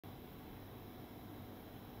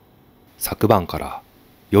昨晩から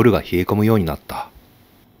夜が冷え込むようになった。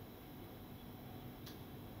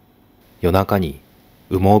夜中に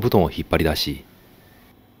羽毛布団を引っ張り出し、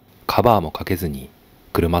カバーもかけずに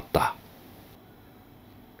くるまった。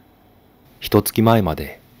一月前ま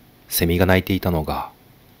でセミが鳴いていたのが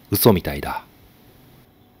嘘みたいだ。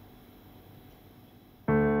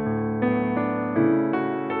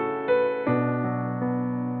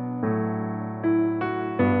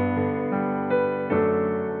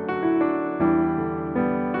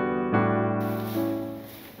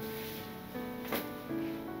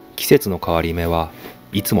季節の変わり目は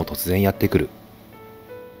いつも突然やってくる。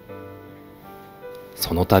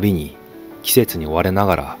その度に季節に追われな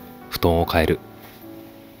がら布団を変える。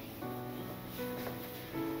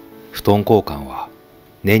布団交換は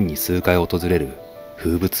年に数回訪れる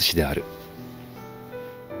風物詩である。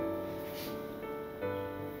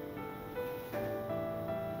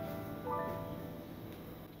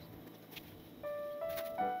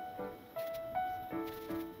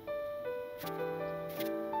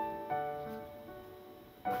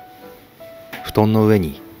布団の上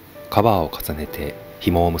にカバーを重ねて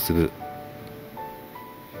紐を結ぶ。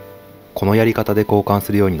このやり方で交換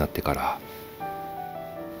するようになってから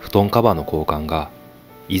布団カバーの交換が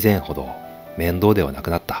以前ほど面倒ではなく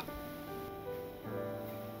なった。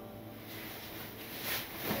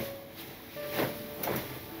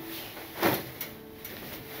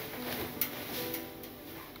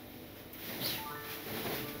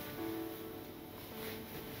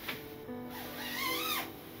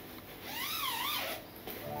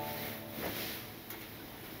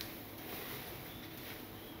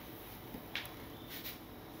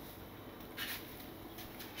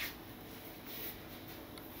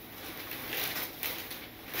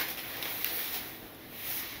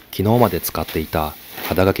昨日まで使っていた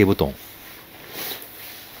肌掛け布団、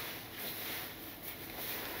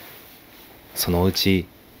そのうち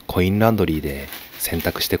コインランドリーで洗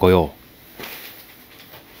濯してこよう。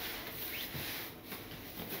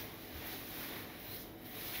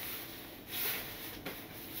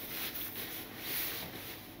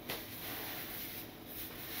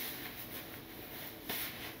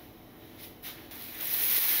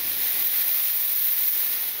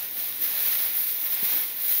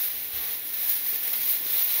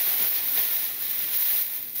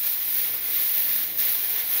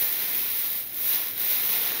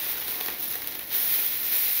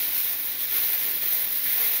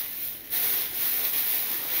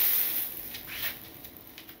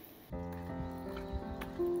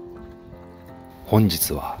本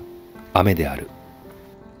日は雨である。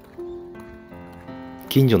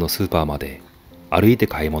近所のスーパーまで歩いて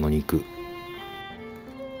買い物に行く。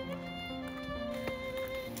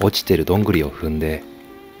落ちてるどんぐりを踏んで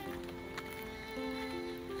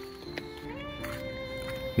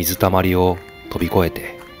水たまりを飛び越え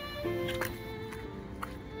て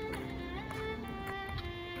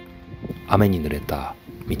雨に濡れた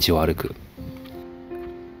道を歩く。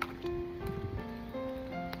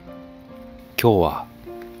今日は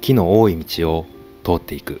木の多い道を通っ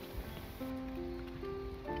ていく。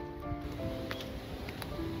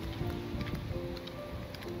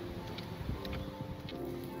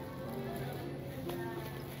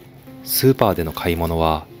スーパーでの買い物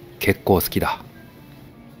は結構好きだ。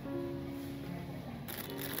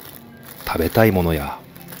食べたいものや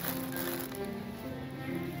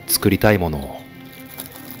作りたいものを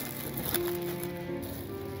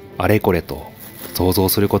あれこれと想像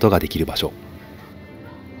することができる場所。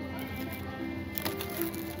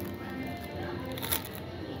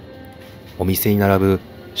お店に並ぶ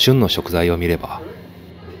旬の食材を見れば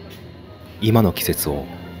今の季節を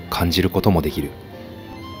感じることもできる。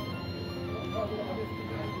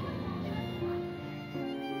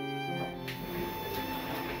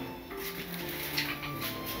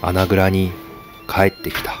穴ぐらに帰って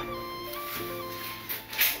きた。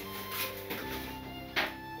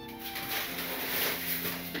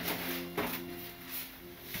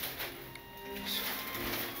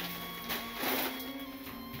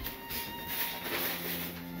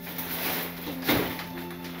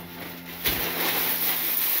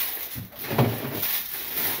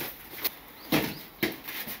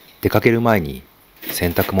出かける前に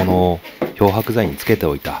洗濯物を漂白剤につけて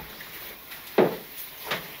おいた。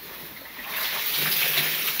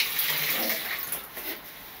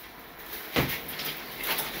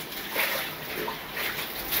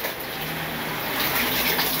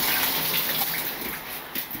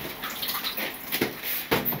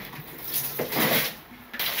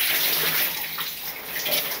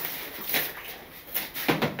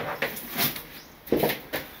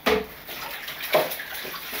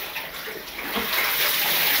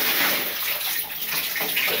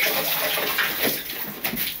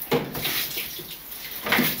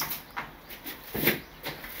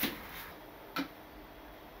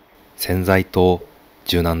洗剤と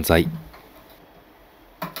柔軟剤。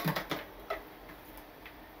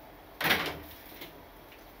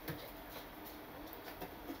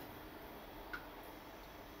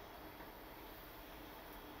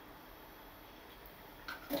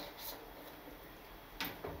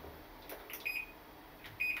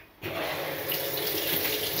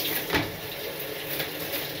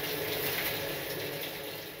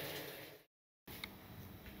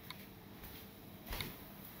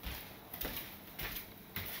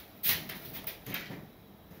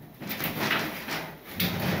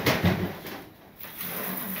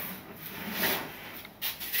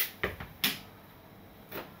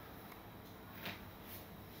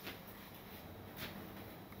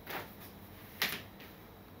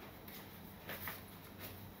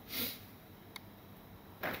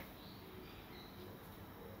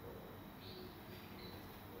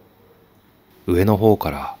上の方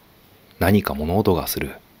から何か物音がす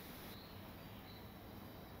る。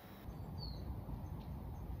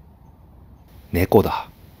猫だ。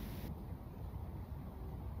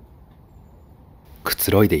く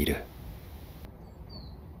つろいでいる。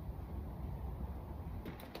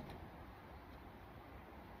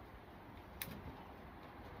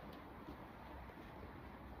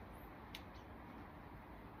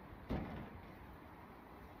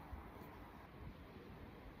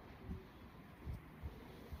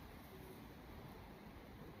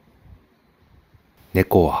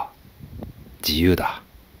猫は自由だ。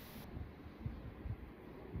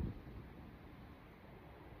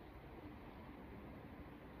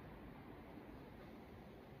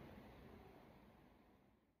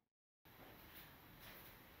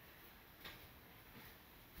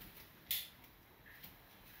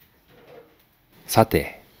さ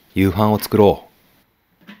て、夕飯を作ろ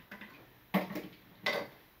う。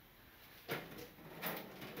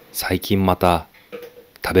最近また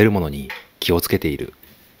食べるものに気をつけている。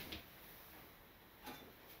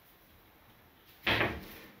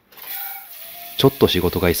ちょっと仕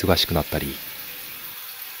事が忙しくなったり、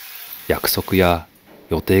約束や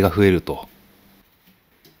予定が増えると、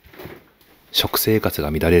食生活が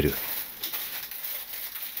乱れる。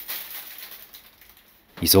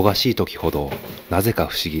忙しい時ほどなぜか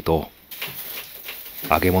不思議と、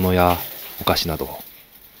揚げ物やお菓子など、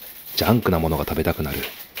ジャンクなものが食べたくなる。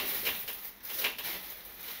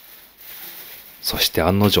そして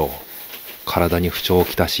案の定、体に不調を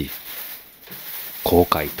きたし、後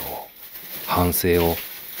悔と反省を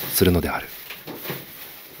するのである。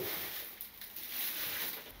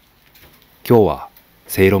今日は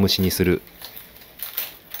せいろ蒸しにする。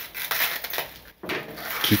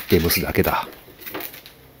切って蒸すだけだ。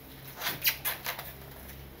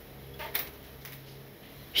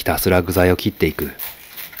ひたすら具材を切っていく。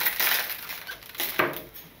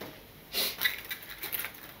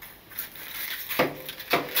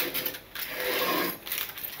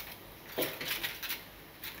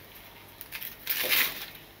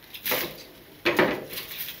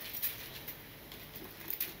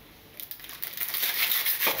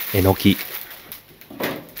えのき。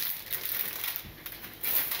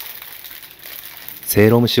せい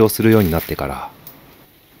ろ蒸しをするようになってから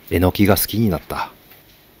えのきが好きになった。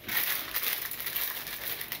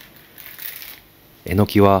えの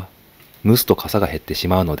きは蒸すとかさが減ってし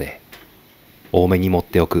まうので多めに持っ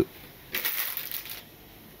ておく。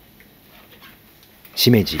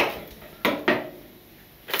しめじ。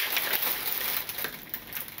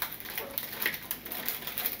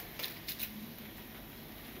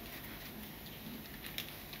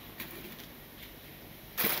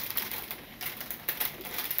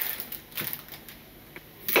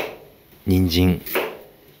人参。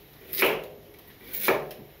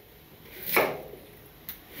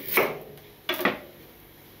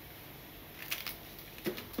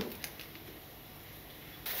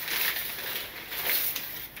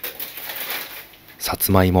さ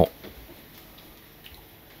つまいも。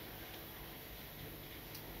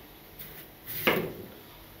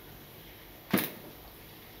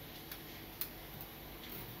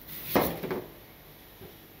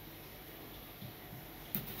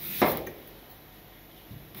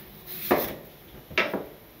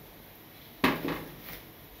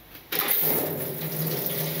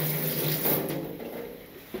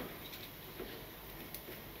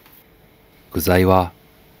具材は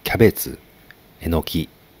キャベツ、えのき、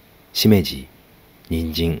しめじ、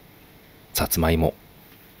人参、さつまいも。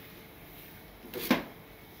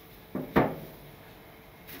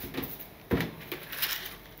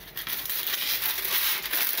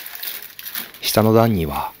下の段に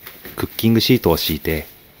はクッキングシートを敷いて、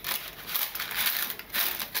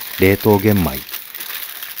冷凍玄米、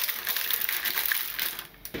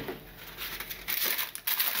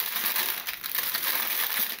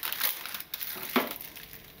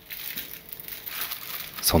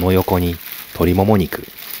その横に鶏もも肉、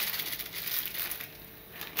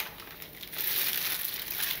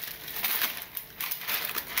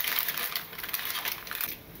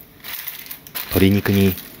鶏肉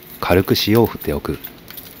に軽く塩を振っておく。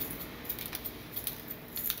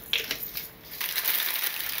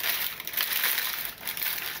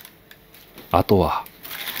あとは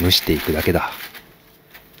蒸していくだけだ。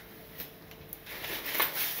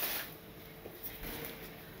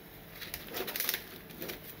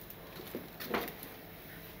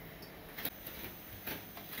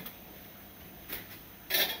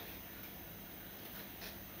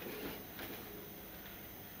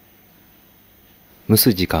蒸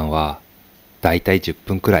す時間はだいたい10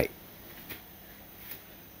分くらい。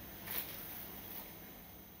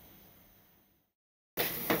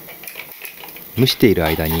蒸している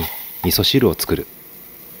間に味噌汁を作る。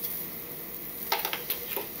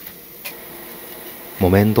木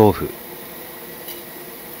綿豆腐、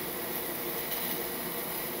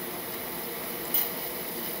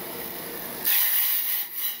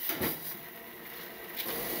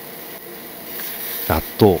納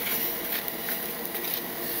豆、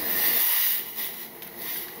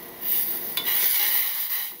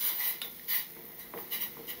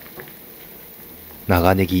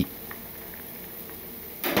長ネギ、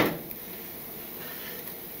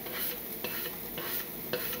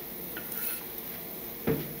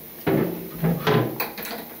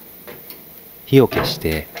火を消し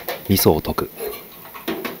て味噌を溶く。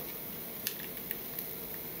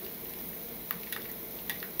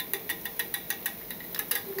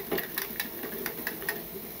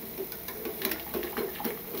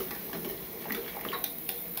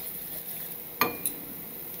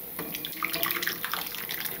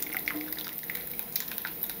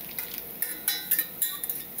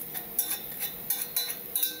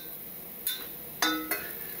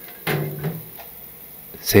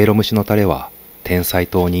せいろ蒸しのタレはてんさい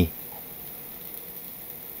糖に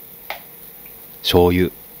醤油、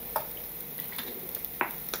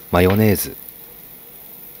マヨネーズ、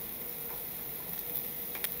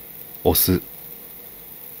お酢、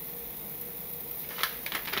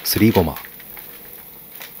すりごま、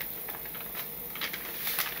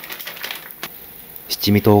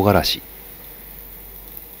七味唐辛子、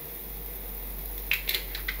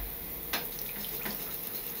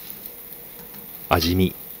味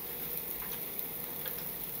見。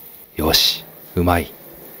よし、うまい。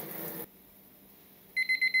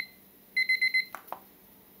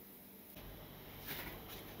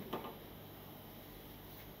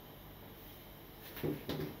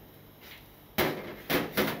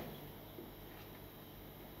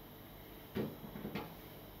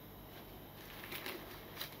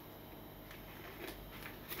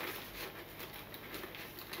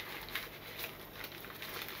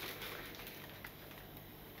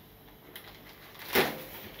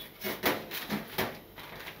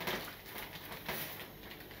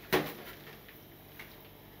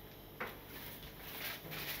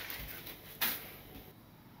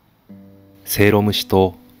せいろ蒸し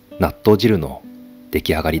と納豆汁の出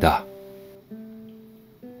来上がりだ。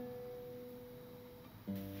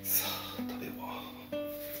さあ、食べよう。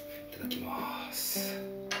いただきます。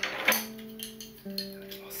いただ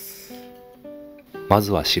きます。ま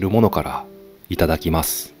ずは汁物からいただきま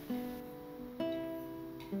す。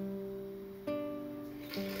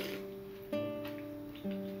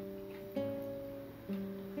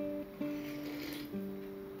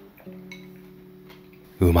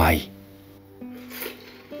うまい。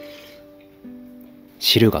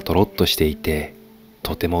汁がとろっとしていて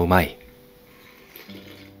とてもうまい。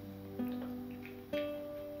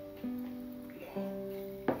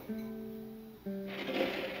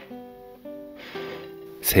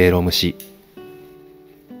せいろ蒸し。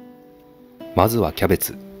まずはキャベ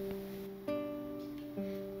ツ、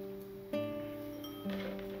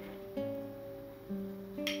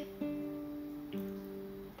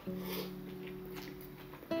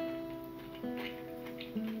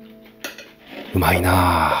うまいな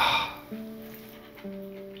あ。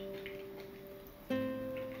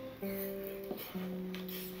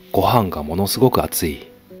ご飯がものすごく熱い。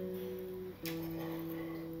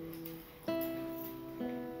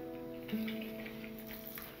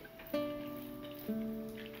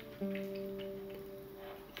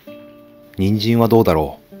人参はどうだ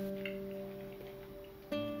ろう。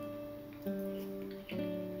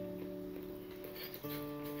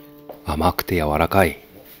甘くて柔らかい。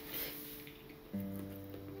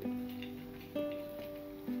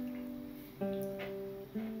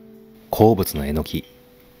好物のえのき。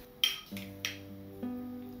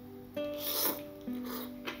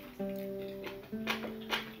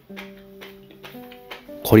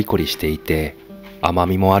コリコリしていて甘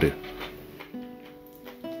みもある。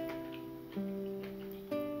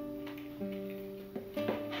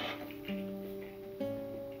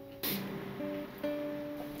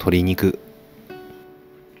鶏肉、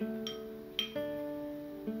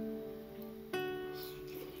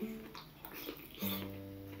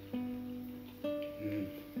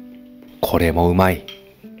これもうまい。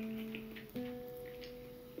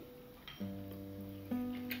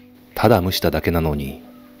ただ蒸しただけなのに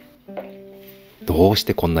どうし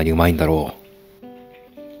てこんなにうまいんだろう。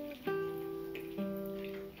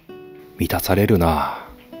満たされるな。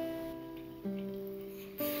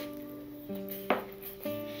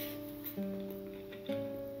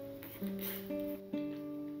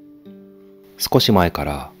少し前か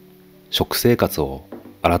ら食生活を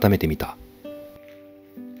改めてみた。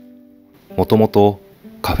もともと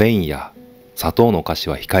カフェインや砂糖のお菓子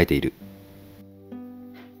は控えている。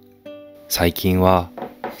最近は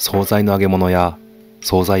惣菜の揚げ物や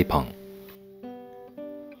惣菜パン、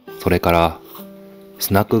それから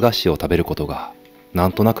スナック菓子を食べることがな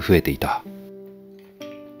んとなく増えていた。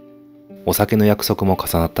お酒の約束も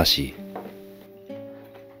重なったし、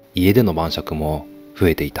家での晩酌も増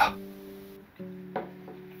えていた。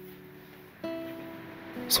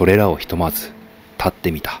それらをひとまず立っ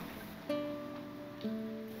てみた。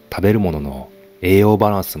食べるものの栄養バ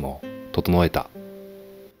ランスも整えた。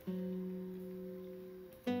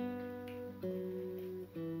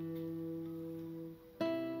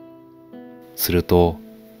すると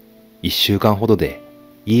1週間ほどで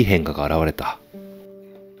いい変化が現れた。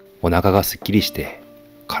お腹がすっきりして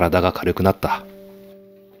体が軽くなった。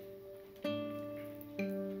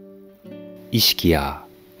意識や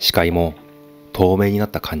視界も透明になっ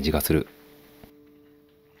た感じがする。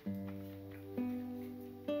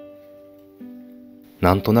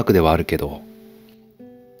なんとなくではあるけど、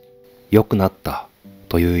良くなった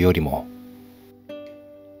というよりも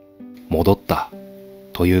戻った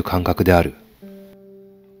という感覚である。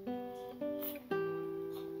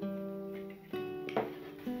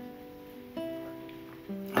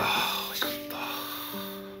美味しかった。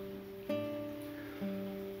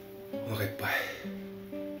お腹いっぱい。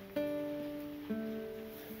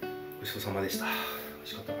ごちそうさまでした。美味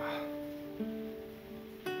しかったな。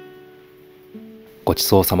ごち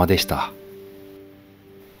そうさまでした。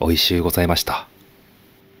おいしゅうございました。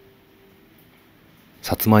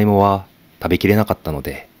さつまいもは食べきれなかったの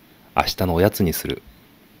で、明日のおやつにする。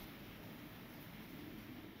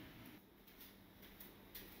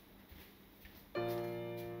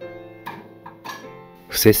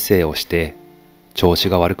不摂生をして調子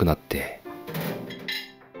が悪くなって、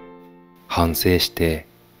反省して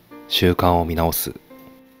習慣を見直す。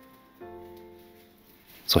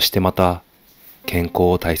そしてまた健康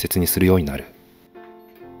を大切にするようになる。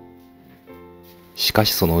しか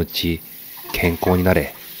しそのうち健康にな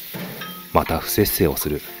れ、また不摂生をす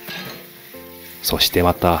る。そして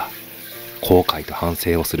また後悔と反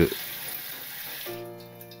省をする。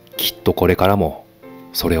きっとこれからも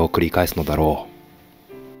それを繰り返すのだろう。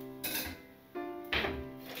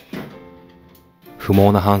不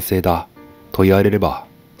毛な反省だと言われれば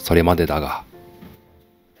それまでだが、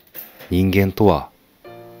人間とは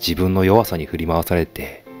自分の弱さに振り回され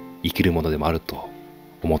て生きるものでもあると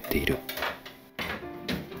思っている。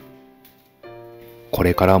こ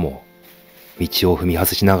れからも道を踏み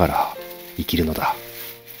外しながら生きるのだ。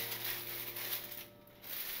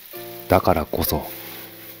だからこそ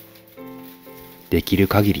できる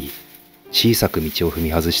限り小さく道を踏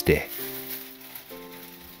み外して、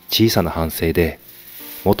小さな反省で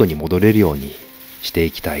元に戻れるようにして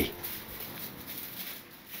いきたい。